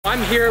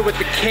I'm here with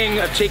the king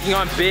of taking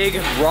on big,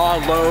 raw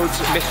loads,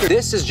 Mr.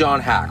 This is John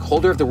Hack,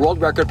 holder of the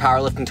world record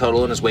powerlifting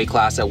total in his weight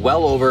class at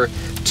well over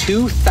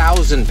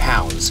 2,000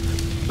 pounds.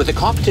 With a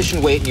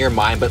competition weight in your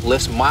mind but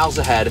lifts miles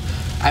ahead,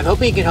 I'm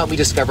hoping you can help me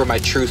discover my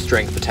true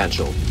strength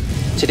potential.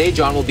 Today,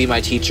 John will be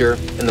my teacher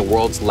in the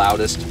world's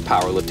loudest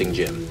powerlifting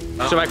gym.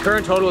 So my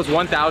current total is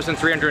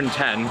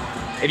 1,310.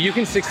 If you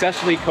can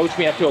successfully coach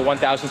me up to a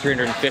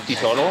 1,350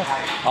 total,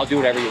 I'll do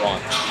whatever you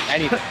want.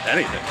 Anything.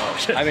 Anything. Oh,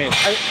 shit. I mean,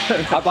 I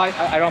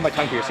don't have my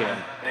tongue piercing.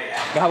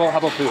 How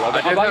about food?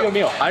 I'll buy you a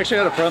meal. I actually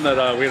had a friend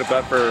that we had a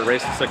bet for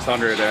race to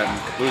 600 and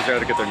loser had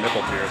to get their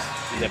nipple pierced.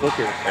 Nipple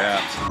pierced? Yeah.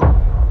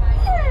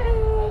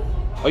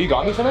 Oh, you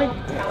got me something?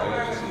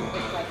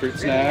 Fruit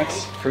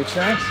snacks. Fruit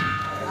snacks?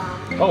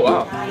 Oh,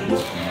 wow.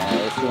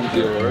 This one's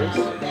yours.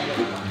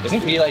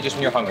 Isn't Pedialyte just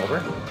when you're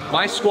hungover?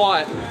 My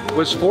squat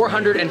was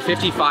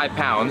 455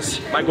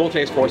 pounds. My goal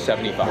today is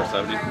 475.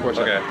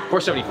 470? Okay.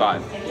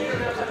 475.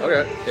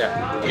 Okay.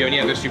 Yeah. Do you have any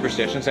other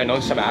superstitions? I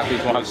know some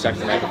athletes won't have sex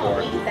the night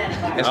before.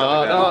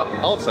 No,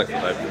 I'll have sex the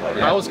night before.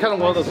 Yeah. I was kind of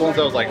one of those ones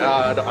that was like,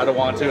 I don't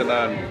want to, and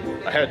then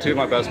I had two of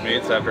my best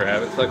mates after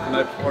having sex the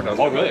night before.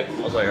 Oh, really?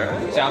 I was like, all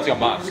right. Sounds like a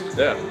must.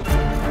 Yeah.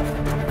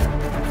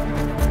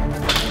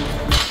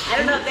 I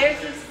don't know, there's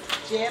this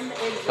gym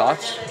in...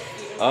 Thoughts?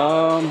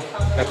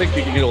 I think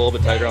you can get a little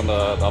bit tighter on the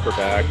upper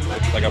back.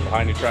 Like I'm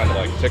behind you trying to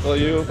like tickle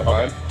you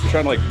behind. You're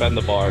trying to like bend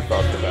the bar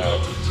across the back.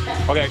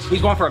 Okay,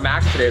 he's going for a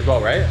max today as well,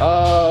 right?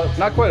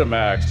 Not quite a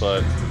max,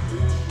 but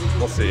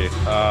we'll see.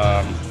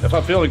 If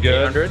I'm feeling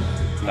good. 800?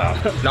 No.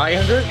 Not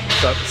 800?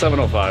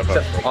 705.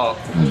 Oh.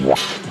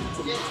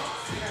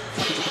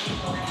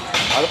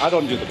 I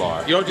don't do the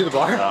bar. You don't do the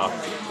bar? No.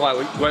 Why,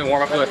 you want to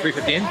warm up to like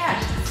 315?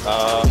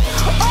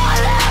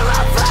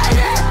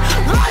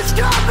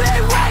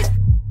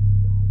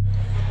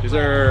 These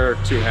are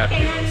 2 half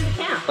Okay, units. how does it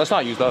count? Let's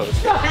not use those.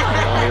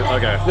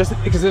 Okay.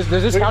 Because does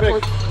this count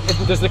towards,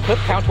 does the clip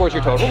count towards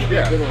your total?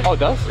 Yeah. Oh, it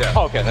does? Yeah.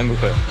 Oh, okay, then we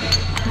put it.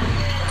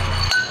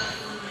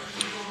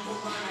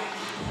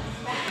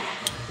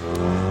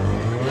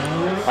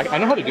 I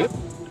know how to do it.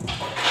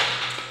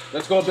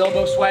 Let's go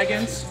Bilbo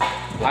Swaggins.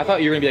 I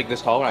thought you were gonna be like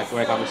this tall when I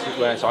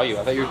saw you.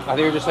 I thought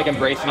you were just like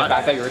embracing the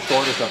fact that you were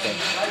short or something.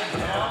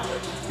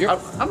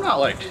 I'm not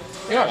like.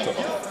 You're not short.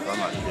 I'm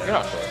not. You're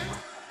not short.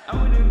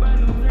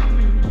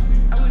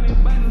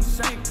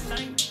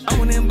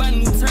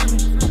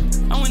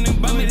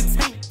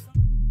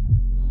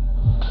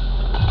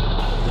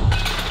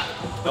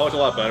 That looked a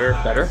lot better.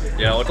 Better?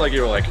 Yeah, it looked like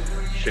you were like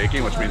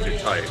shaking, which means you're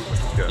tight, which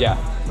is good. Yeah.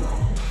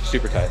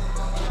 Super tight.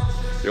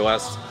 Your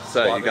last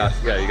set, you got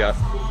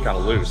kind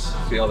of loose.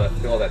 Feel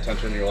that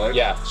tension in your legs?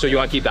 Yeah. So you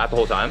want to keep that the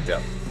whole time?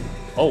 Yeah.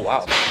 Oh,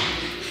 wow.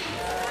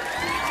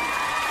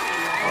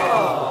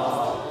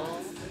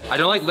 I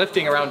don't like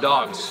lifting around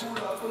dogs.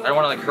 I don't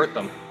want to like hurt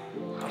them.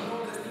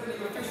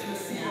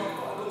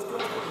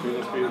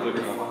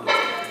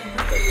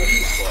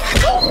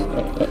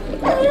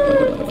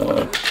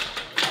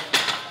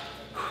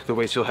 The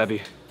weight's so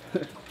heavy.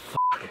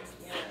 Fuck.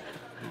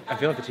 I'm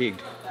feeling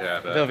fatigued. Yeah,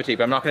 I'm feeling fatigued,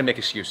 but I'm not gonna make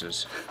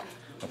excuses.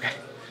 Okay.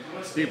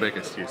 You make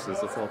excuses,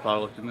 that's all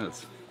powerlifting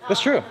is.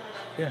 That's true.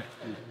 Yeah.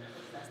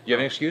 You have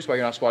an excuse why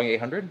you're not squatting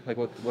 800? Like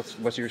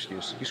what's your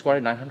excuse? You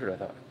squatted 900, I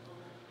thought.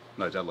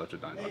 No, I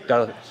deadlifted 900.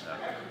 Deadlift.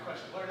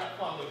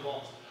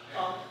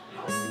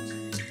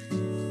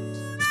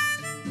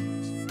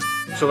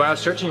 So when I was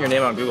searching your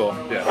name on Google,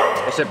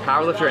 it said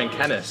powerlifter and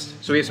chemist.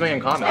 So we have something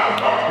in common.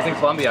 Because in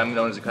Colombia, I'm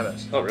known as a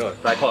chemist. Oh, really?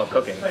 But I call it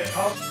cooking.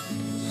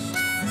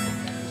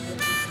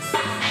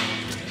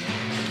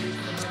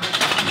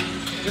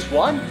 Just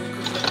one?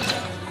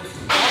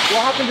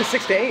 What happened to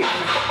 6 to 8?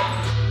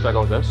 Should I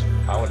go with this?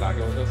 I would not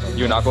go with this.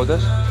 You would not go with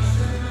this?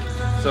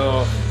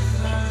 So,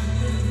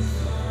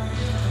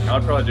 I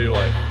would probably do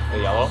like A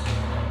yellow?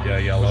 Yeah,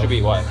 yellow. Should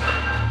be what?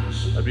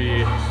 That'd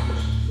be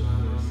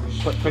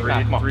Quick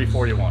math, come on.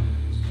 341.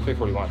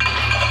 341.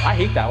 I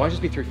hate that. Why don't it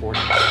just be 340?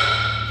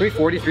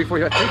 340,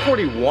 340,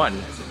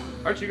 341.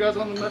 Aren't you guys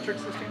on the metric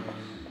system?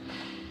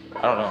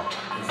 I don't know.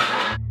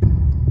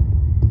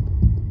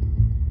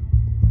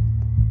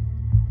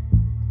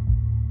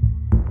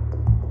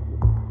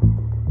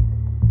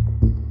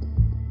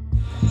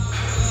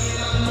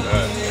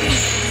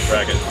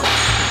 Drag it.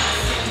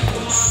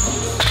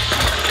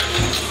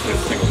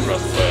 Single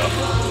thrust.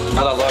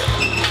 How'd that look?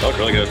 That looked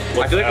really good.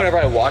 I feel like whenever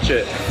I watch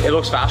it, it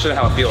looks faster than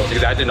how it feels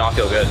because that did not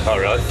feel good. Oh,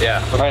 really?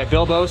 Yeah. All right,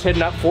 Bilbo's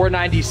hitting up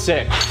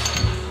 496.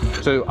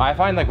 So I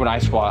find like when I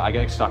squat, I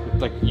get stuck.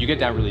 Like you get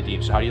down really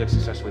deep. So how do you like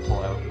successfully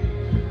pull out?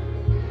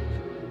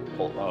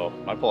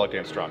 My pull-out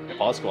game's strong.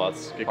 Pause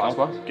squats.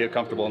 Get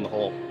comfortable in the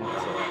hole. So,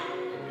 that's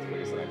what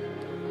he's saying.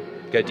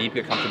 Get deep,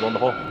 get comfortable in the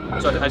hole.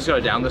 So I just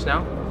gotta down this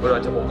now? What do I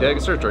have to hold? Yeah, you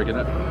can start drinking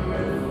it.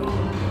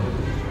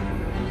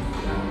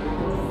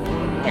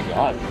 Oh my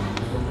god.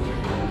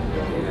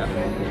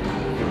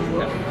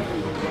 Yeah.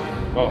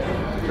 Oh,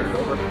 turn it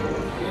over.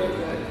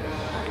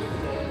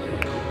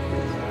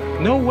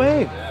 No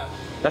way.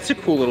 That's a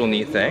cool little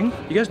neat thing.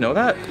 You guys know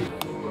that?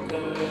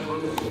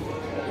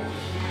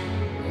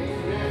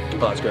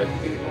 Oh, that's good.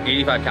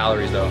 85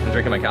 calories though. I'm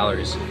drinking my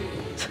calories.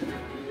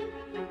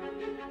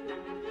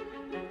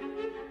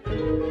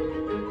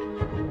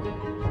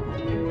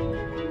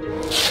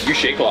 You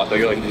shake a lot though.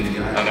 You're like,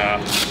 I know.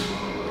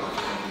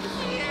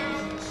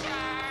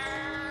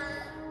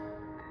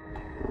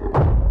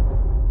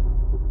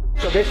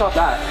 So based off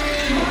that,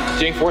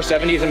 doing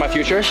 470s in my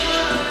future?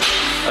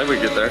 I think we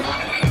get there.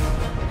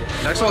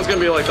 Next one's gonna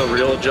be like the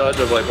real judge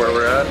of like where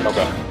we're at.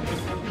 Okay.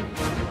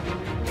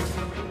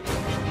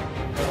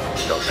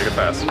 Go, take it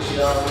fast.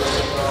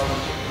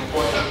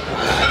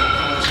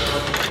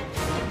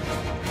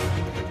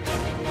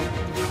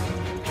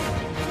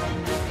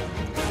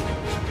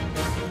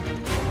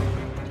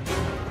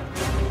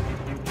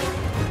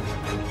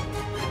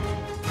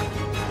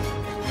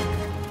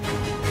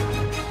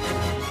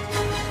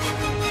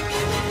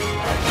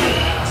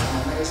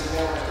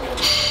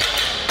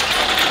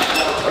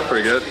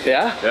 Pretty good.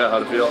 Yeah? Yeah,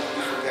 how'd it feel?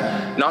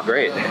 Not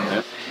great.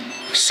 Yeah.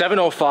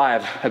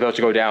 705 about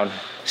to go down.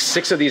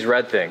 6 of these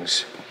red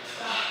things.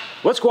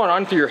 What's going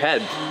on through your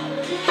head?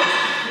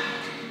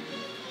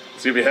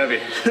 It's gonna be heavy.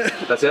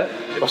 That's it?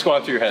 What's going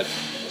on through your head?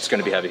 It's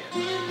gonna be heavy.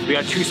 We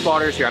got 2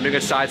 spotters here. I'm doing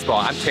a side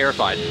spot. I'm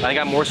terrified. I think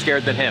I'm more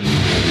scared than him.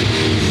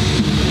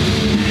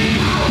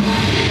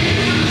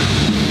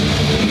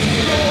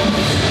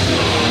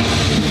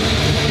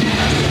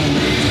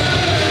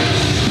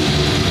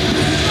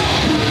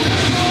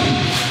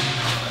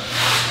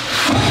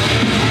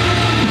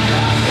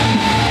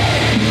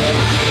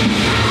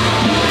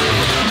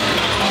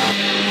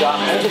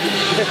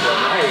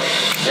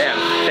 Damn,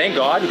 thank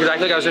God, because I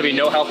think I was gonna be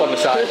no help on the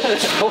side.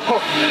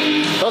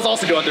 That was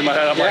also going through my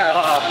head. I'm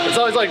like, it's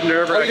always like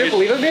nerve-wracking. You didn't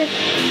believe in me?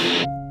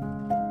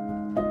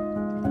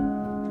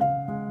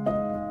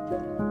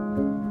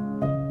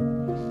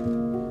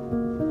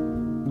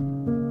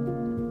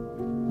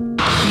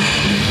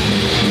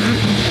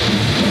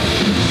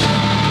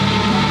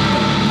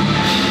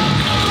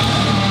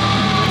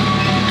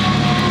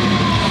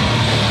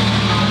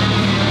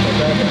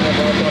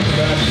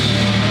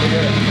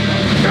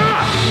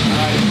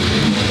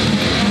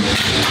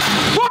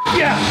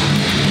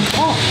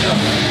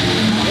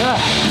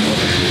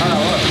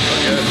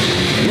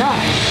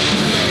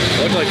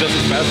 Looked like just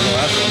as fast as the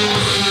last one.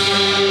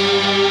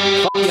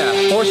 Fuck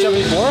yeah,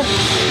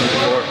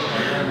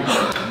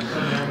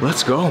 474?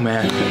 Let's go,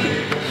 man.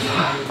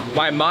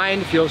 My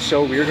mind feels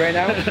so weird right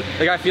now.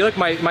 Like I feel like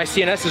my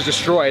CNS is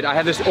destroyed. I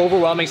have this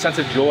overwhelming sense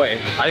of joy.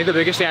 I think the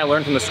biggest thing I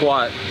learned from the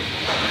squat,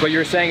 what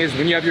you're saying is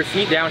when you have your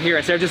feet down here,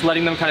 instead of just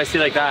letting them kind of stay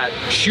like that,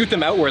 shoot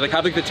them outward, like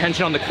have like the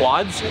tension on the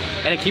quads,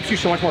 and it keeps you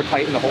so much more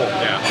tight in the hole.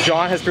 Yeah.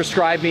 John has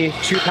prescribed me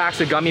 2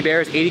 packs of gummy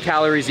bears, 80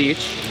 calories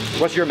each.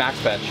 What's your max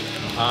bench?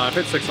 If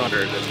it's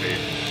 600, it's me.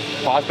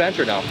 Pause bench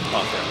or no?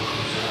 Pause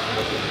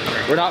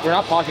bench. We're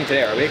not pausing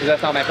today, are we? Because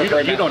that's not my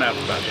preferred. You don't have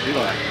to bench. You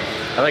don't have to.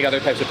 I like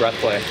other types of breath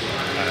play.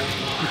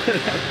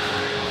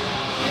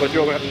 What's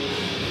your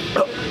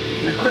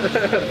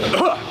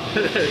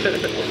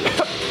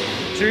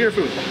Chew your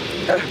food.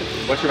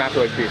 What's your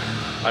macro HP?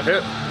 I've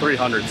hit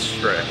 300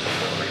 straight.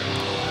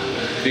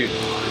 Dude,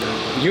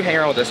 you hang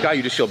around with this guy,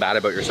 you just feel bad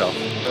about yourself.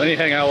 And then you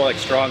hang out with like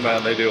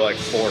strongmen, they do like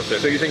 450.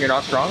 So you think you're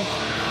not strong?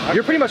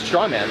 You're pretty much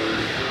strong, man.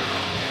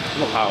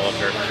 I'm a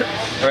powerlifter.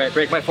 All right,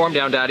 break my form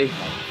down, daddy.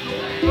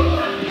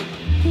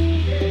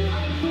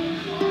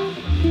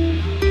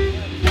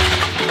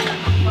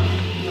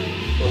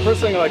 The first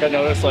thing like I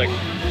noticed, like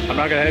I'm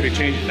not gonna have you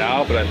change it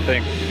now, but I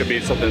think it could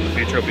be something in the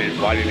future. Will be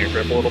widening your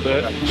grip a little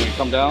bit. When you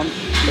come down,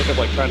 think of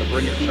like trying to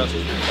bring your chest to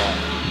the bar.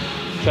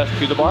 Chest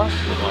to the bar?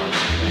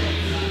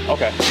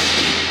 Okay.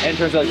 And in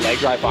terms of like leg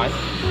drive, fine?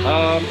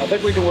 I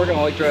think we can work on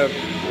leg drive a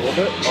little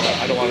bit. Okay.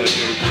 I don't want to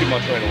do too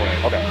much right away.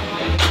 Okay.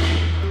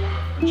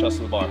 Chest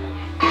to the bar.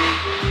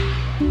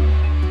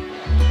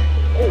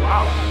 Oh,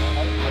 wow.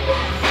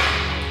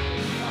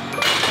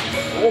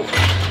 Oh.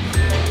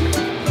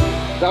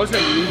 That was an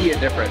immediate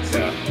difference.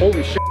 Yeah.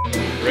 Holy shit.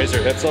 Raise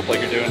your hips up like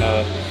you're doing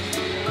a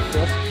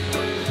thrust.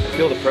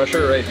 Feel the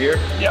pressure right here.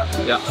 Yeah.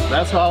 Yeah.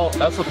 That's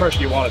the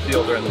pressure you want to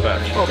feel during the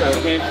bench.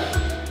 Okay.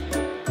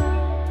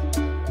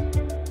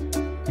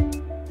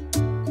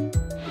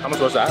 How much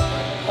was that?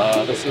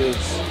 This is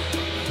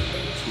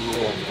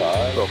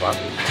 205. 205.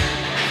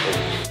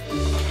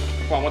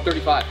 Come on,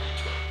 135.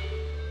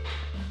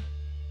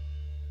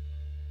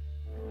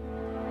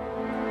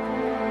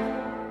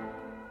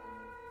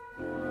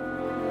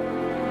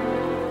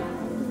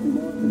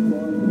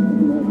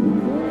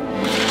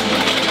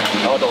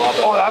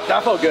 Oh,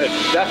 that felt good.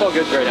 That felt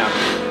good right now.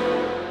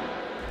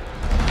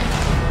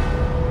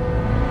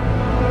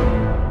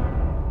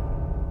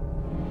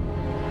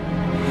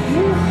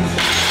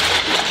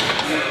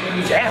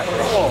 Damn.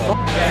 Oh.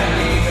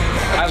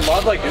 I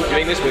love like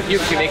doing this with you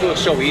because you make it look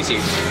so easy.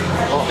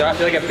 Then I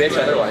feel like a bitch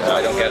otherwise.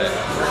 I don't get it.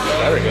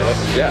 Very good.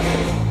 Yeah.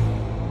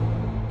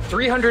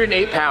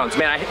 308 pounds.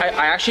 Man,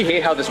 I actually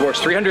hate how this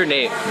works.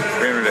 308.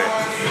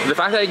 308. The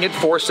fact that I can get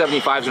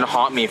 475 is gonna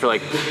haunt me for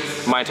like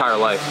my entire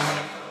life.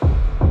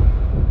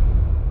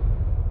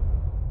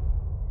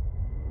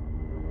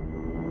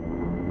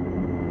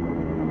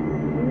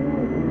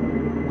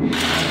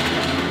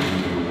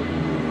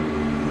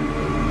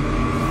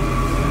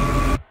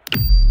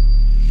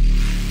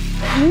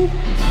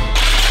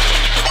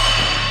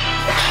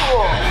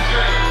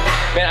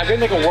 been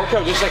like a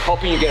workout just like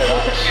helping you get it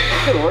up?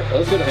 Good work. That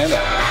was a good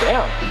handout.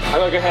 Damn. I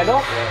got a good handle?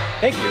 Yeah.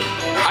 Thank you.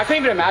 I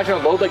couldn't even imagine a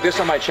load like this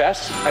on my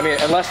chest. I mean,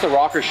 unless the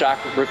Rock or Shaq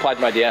replied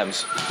to my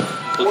DMs.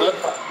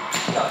 What's that?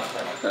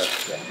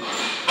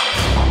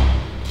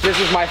 This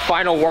is my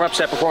final warm-up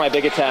set before my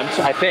big attempt,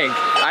 I think.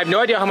 I have no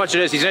idea how much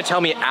it is. He's gonna tell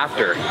me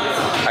after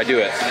I do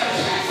it.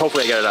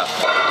 Hopefully I get it up.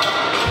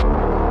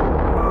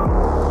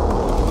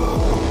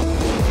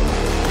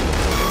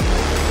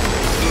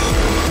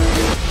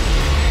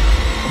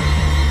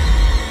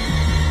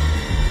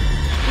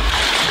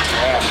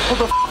 What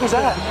the f was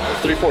that?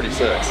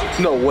 346.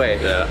 No way.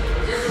 Yeah.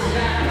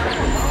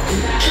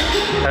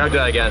 I don't do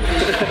that again.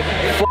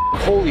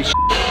 Holy shit.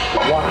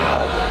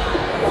 Wow.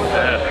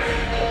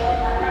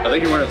 Yeah. I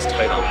think you're wearing it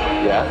tight on.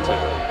 Yeah?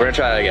 We're gonna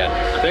try that again.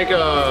 I think,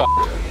 all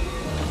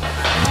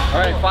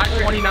right,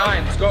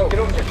 529, let's go. Get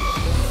over here.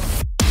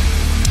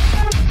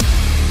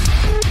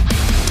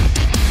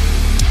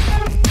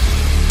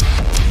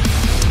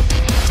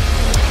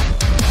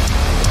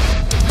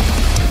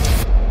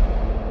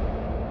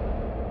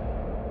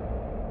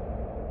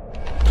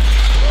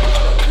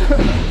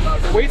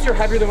 Weights are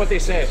heavier than what they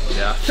say.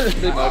 Yeah.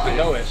 They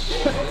know it.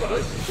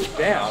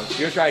 Damn. You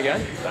gonna try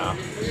again? No.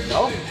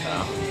 No?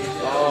 No.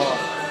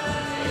 Oh.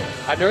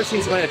 I've never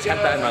seen someone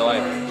attempt that in my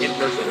life, in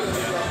person.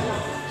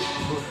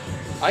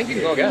 I think you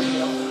can go again.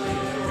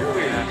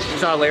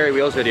 It's not a Larry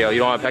Wheels video. You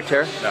don't want a pec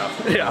tear? No.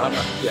 Yeah.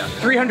 Yeah.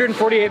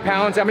 348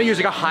 pounds. I'm gonna use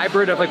like a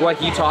hybrid of like what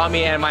he taught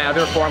me and my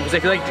other form because I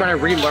feel like trying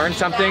to relearn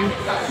something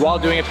while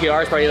doing a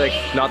PR is probably like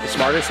not the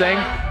smartest thing.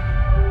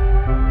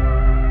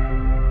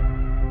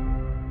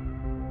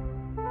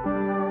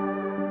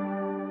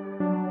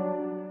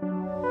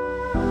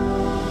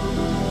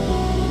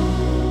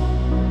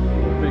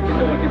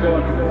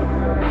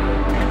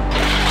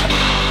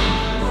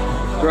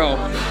 Bro,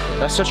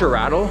 that's such a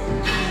rattle.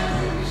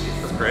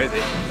 That's crazy.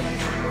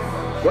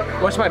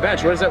 What's my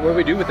bench? What is that? What do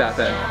we do with that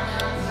then?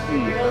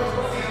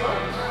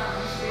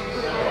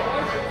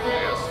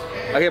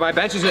 Okay, my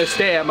bench is gonna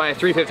stay at my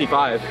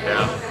 355.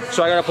 Yeah.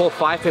 So I gotta pull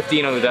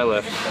 515 on the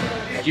deadlift.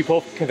 Do you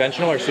pull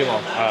conventional or sumo?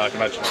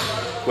 Conventional.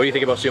 What do you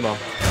think about sumo?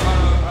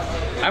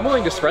 I'm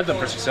willing to spread them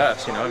for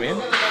success, you know what I mean?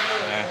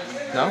 Yeah.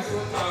 No?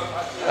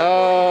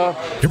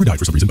 Cameron died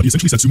for some reason, but he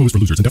essentially said sumo is for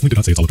losers and definitely did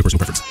not say it's all up to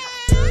personal preference.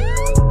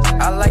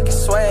 I like your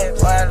swag,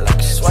 boy, I like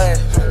your swag.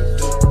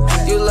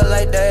 You look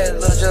like that,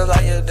 look just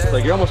like your dad.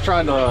 Like you're almost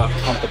trying to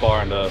pump the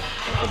bar into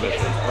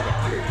submission.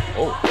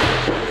 Oh.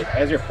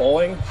 As you're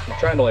pulling, you're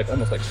trying to like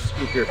almost like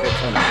scoop your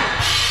hips under.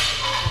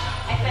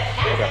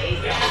 Okay.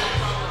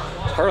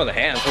 It's hard on the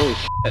hands, holy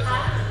shit.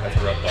 That's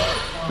a rough bar.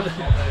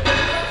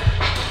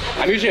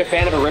 I'm usually a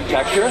fan of a rib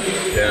texture.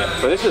 Yeah.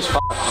 But this is f***.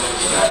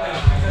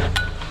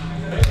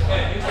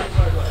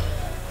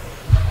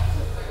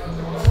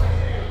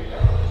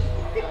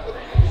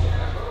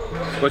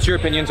 What's your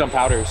opinions on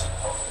powders? What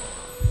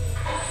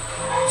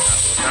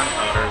kind of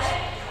powders?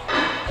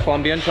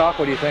 Colombian chalk,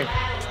 what do you think?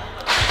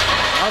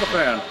 Not a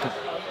fan.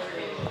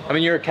 I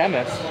mean, you're a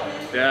chemist.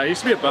 Yeah, I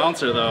used to be a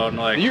bouncer though, and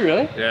like. Are you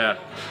really? Yeah.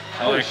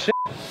 Holy Like, shit.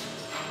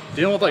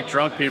 dealing with like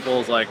drunk people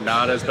is like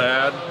not as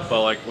bad,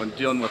 but like when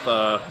dealing with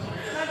people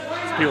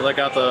that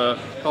got the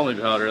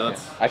Colombian powder,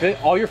 that's. I think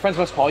all your friends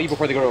must call you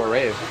before they go to a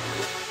rave.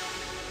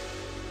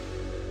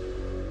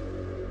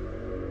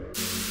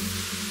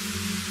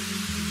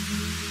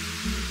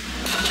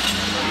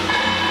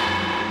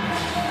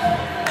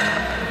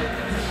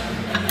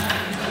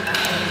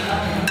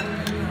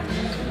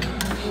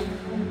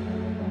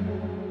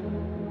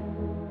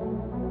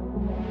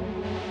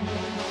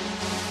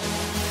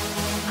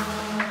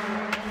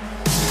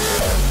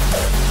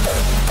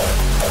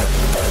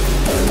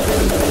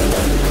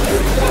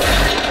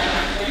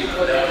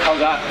 How's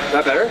that? Is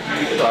that better?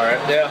 It's all right.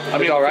 Yeah. I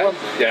mean, all right?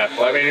 Yeah.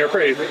 Well, I mean, you're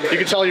pretty. You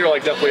can tell you're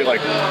like definitely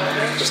like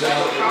just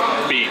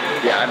beat.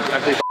 Yeah, I'm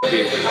pretty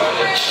beat.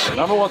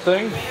 Number one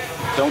thing,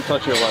 don't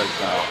touch your legs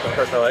now. Don't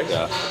touch my legs?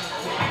 Yeah.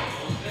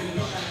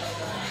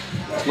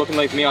 It's looking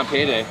like me on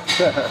payday.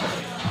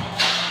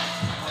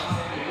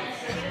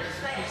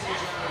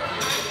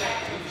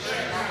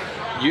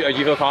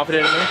 You feel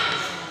confident in me?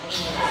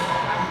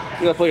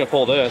 You're definitely gonna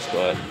pull this,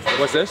 but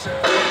What's this?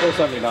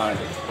 479.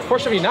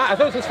 479? I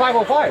thought it was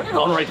 505.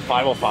 Going right to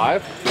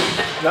 505.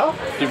 No?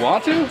 Do you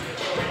want to?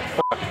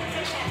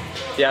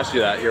 Yeah, let's do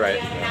that. You're right.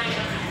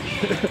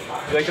 You're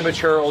like the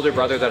mature older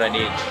brother that I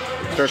need.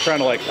 Start trying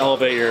to like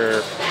elevate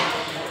your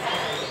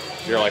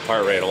like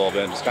heart rate a little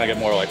bit and just kind of get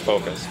more like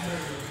focused.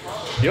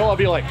 You don't want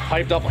to be like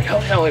hyped up like, oh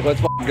hell, like let's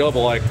fucking go,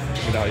 but like,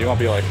 you know, you want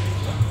to be like,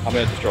 I'm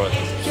gonna destroy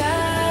this.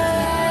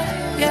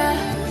 Yeah,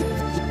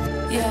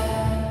 yeah, yeah.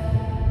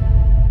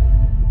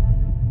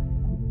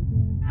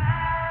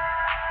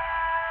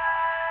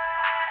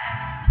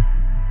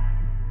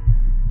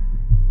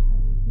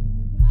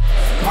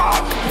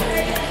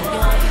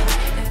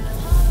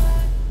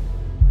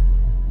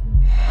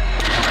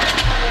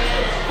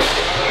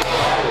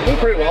 Doing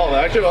pretty well.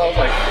 Actually, I was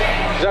like,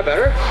 Is that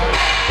better?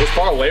 it's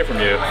far away from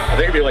you. I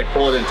think if you like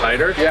pull it in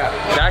tighter. Yeah.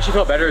 That actually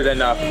felt better than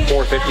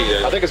 450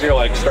 did. I think as you're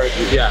like starting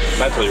to Yeah.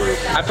 mentally.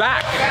 I'm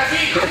back.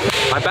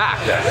 I'm back.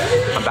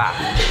 I'm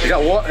back. You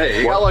got one.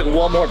 Hey, you got like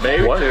one more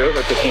baby too.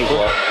 That's a key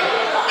block.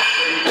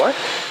 What?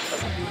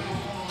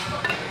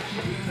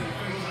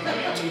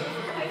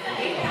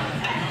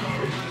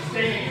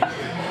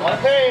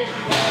 Okay.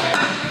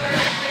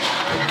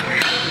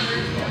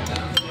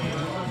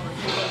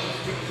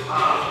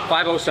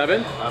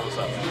 $507?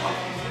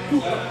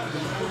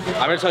 I'm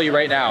gonna tell you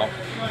right now,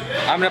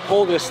 I'm gonna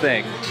pull this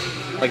thing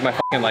like my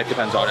fucking life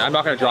depends on it. I'm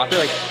not gonna drop it.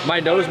 Like my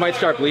nose might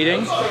start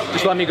bleeding.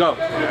 Just let me go.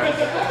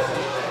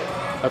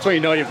 That's when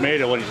you know you've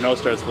made it, when your nose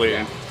starts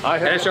bleeding. And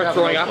I start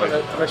throwing up. I'm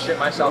gonna shit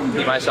myself,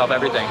 pee myself,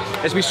 everything.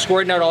 It's be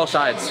squirting out all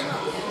sides.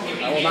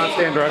 I will not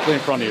stand directly in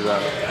front of you though.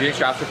 Do you think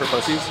straps are for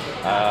pussies?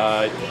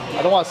 I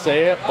don't want to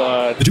say it,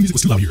 but... The gym music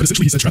was too loud here, but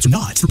essentially he said straps are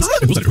not for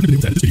pussies. And Will's editor would have been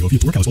able to edit this video if he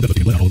had to work out while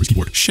definitely let out all over his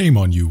keyboard. Shame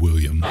on you,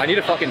 William. I need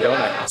a fucking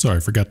donut.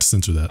 Sorry, forgot to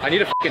censor that. I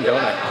need a fucking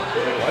donut.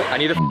 What? I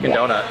need a fucking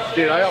donut.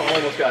 Dude, I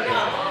almost got it.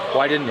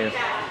 Why didn't you?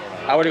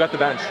 I would've got the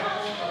bench.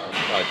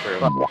 Not true.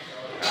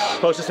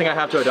 Closest thing I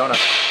have to a donut.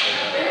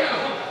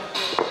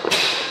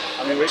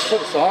 I mean, we can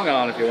put a song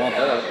on if you want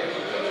that.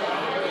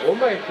 What would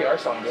my PR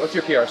song be? What's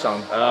your PR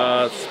song?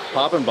 It's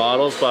Poppin'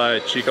 Bottles by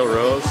Chico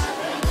Rose.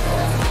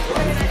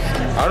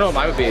 I don't know what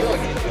mine would be.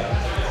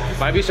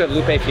 Mine would be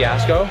Lupe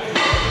Fiasco.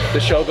 The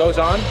show goes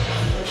on.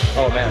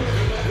 Oh man.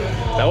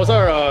 That was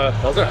our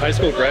high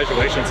school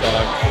graduation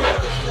song.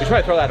 You should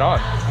probably throw that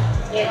on.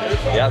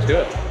 Yeah, let's do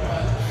it.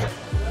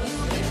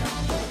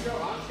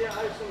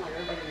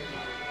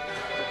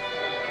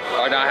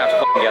 Oh, now I have to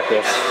fucking get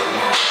this.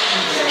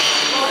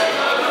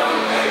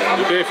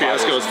 Lupe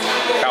Fiasco's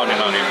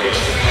counting on you.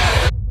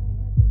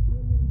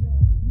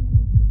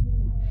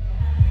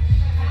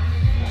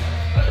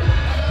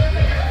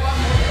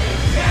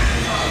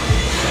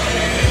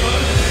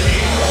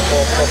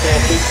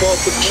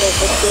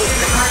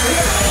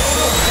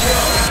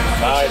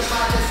 Nice.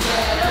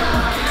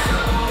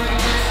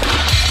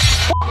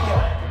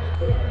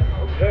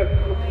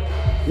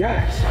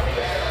 Yes.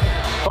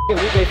 Fucking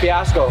Lupe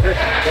Fiasco.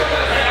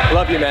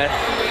 Love you, man.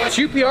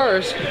 2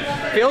 PRs,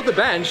 failed the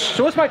bench.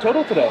 So what's my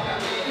total today?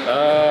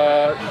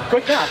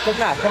 Quick math,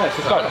 come on,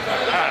 let's go.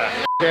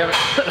 Damn it.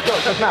 Let's go,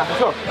 quick math, let's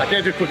go. I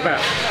can't do quick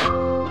math.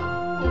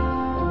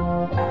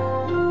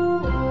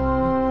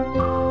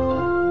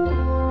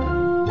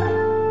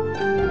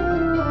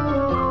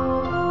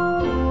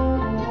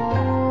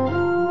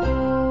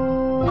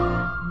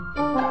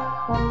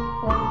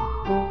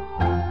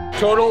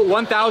 Total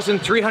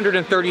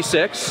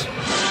 1,336,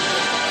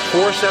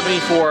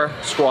 474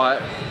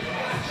 squat.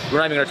 We're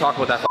not even gonna talk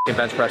about that fucking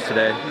bench press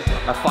today.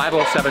 A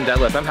 507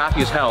 deadlift. I'm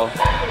happy as hell.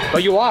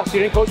 But you lost.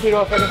 You didn't coach me to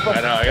a fucking fuck.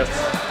 I know. I guess.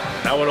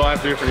 Now what do I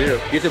have to do for you? You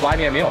have to buy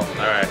me a meal.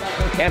 All right.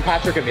 And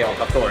Patrick a meal.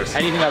 Of course.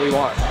 Anything that we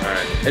want. All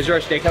right. Is there a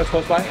steakhouse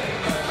close by? I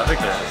think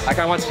there is. I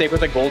kind of want steak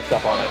with like gold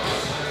stuff on it. All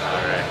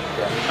right.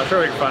 Yeah. I'm sure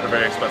we can find a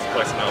very expensive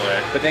place in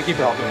LA. But thank you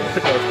for helping me.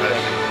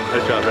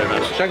 Nice job, very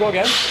much. Should I go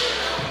again?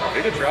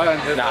 We can try. Nah,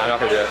 I'm not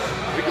gonna do it.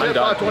 We can I'm hit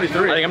done.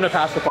 523. I think I'm gonna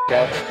pass the fuck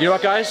out. You know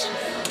what, guys?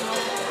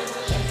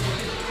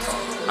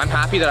 I'm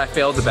happy that I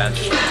failed the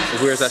bench, as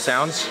weird as that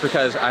sounds,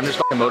 because I'm just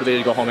fucking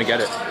motivated to go home and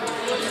get it.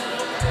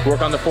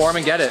 Work on the form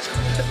and get it.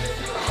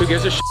 Who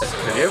gives a shit?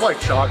 You have like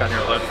chalk on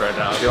your lip right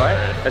now. Do I?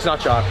 It's not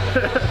chalk.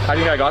 How do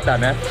you think I got that,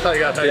 man? Oh, you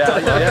got that.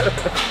 Yeah.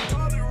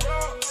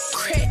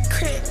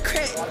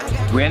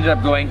 We ended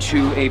up going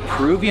to a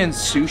Peruvian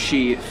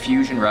sushi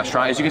fusion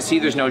restaurant. As you can see,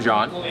 there's no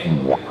John.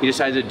 He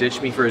decided to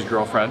ditch me for his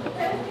girlfriend.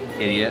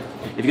 Idiot.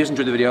 If you guys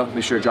enjoyed the video,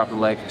 make sure to drop a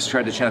like,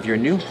 subscribe to the channel if you're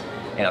new,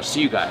 and I'll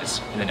see you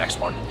guys in the next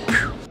one.